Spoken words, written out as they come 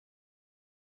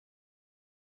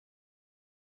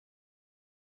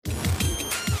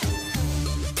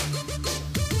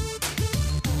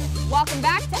Welcome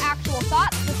back to Actual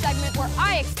Thoughts, the segment where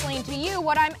I explain to you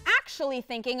what I'm actually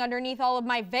thinking underneath all of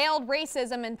my veiled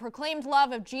racism and proclaimed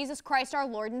love of Jesus Christ, our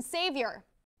Lord and Savior.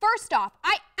 First off,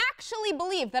 I actually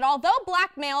believe that although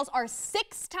black males are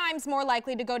 6 times more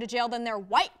likely to go to jail than their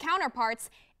white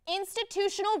counterparts,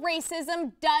 institutional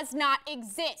racism does not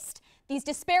exist. These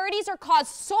disparities are caused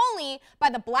solely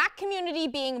by the black community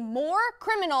being more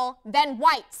criminal than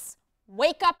whites.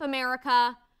 Wake up,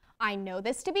 America. I know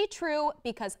this to be true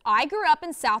because I grew up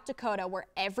in South Dakota where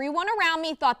everyone around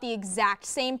me thought the exact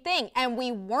same thing. And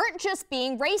we weren't just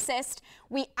being racist,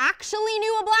 we actually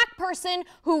knew a black person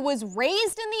who was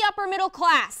raised in the upper middle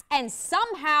class, and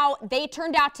somehow they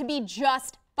turned out to be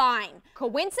just fine.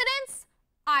 Coincidence?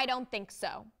 I don't think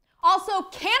so. Also,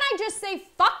 can I just say,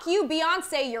 fuck you,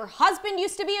 Beyonce, your husband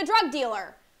used to be a drug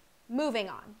dealer. Moving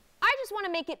on. I just want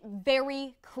to make it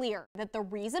very clear that the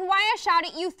reason why I shout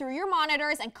at you through your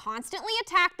monitors and constantly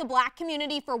attack the black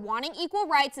community for wanting equal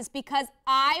rights is because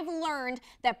I've learned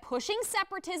that pushing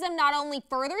separatism not only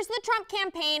furthers the Trump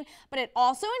campaign, but it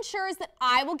also ensures that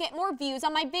I will get more views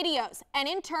on my videos, and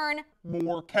in turn,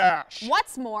 more cash.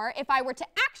 What's more, if I were to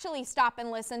actually stop and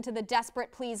listen to the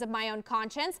desperate pleas of my own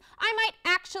conscience, I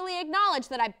might actually acknowledge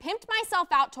that I pimped myself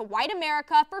out to white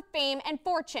America for fame and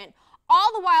fortune,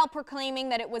 all the while proclaiming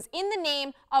that it was in the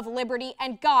name of liberty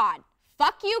and God.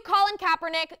 Fuck you, Colin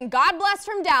Kaepernick. God bless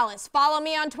from Dallas. Follow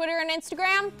me on Twitter and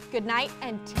Instagram. Good night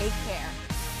and take care.